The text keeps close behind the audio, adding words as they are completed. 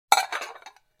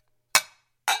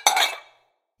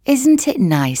Isn't it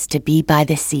nice to be by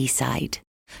the seaside?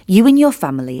 You and your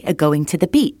family are going to the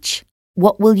beach.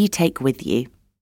 What will you take with you?